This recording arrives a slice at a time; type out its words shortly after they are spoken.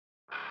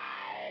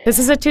This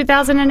is a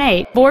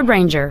 2008 Ford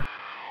Ranger.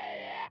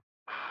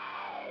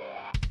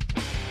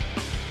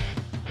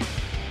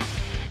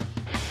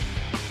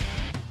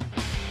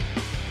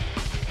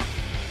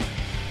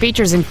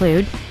 Features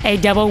include a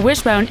double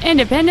wishbone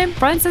independent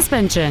front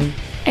suspension,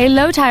 a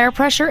low tire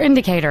pressure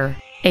indicator,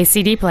 a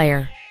CD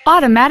player,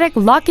 automatic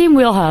locking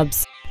wheel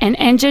hubs, an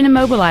engine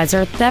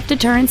immobilizer theft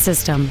deterrent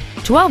system,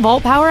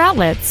 12-volt power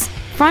outlets,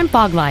 front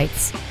fog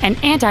lights, an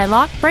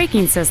anti-lock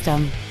braking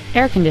system,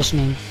 air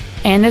conditioning,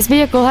 and this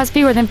vehicle has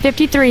fewer than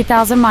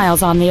 53,000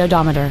 miles on the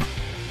odometer.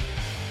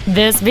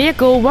 This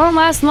vehicle won't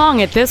last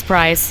long at this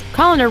price.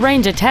 Call and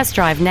arrange a test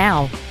drive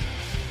now.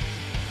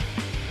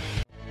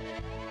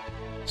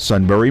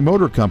 Sunbury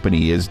Motor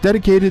Company is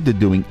dedicated to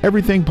doing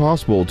everything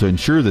possible to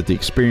ensure that the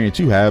experience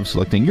you have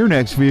selecting your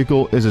next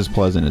vehicle is as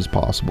pleasant as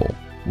possible.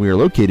 We are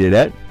located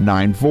at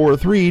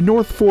 943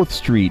 North 4th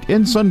Street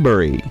in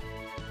Sunbury.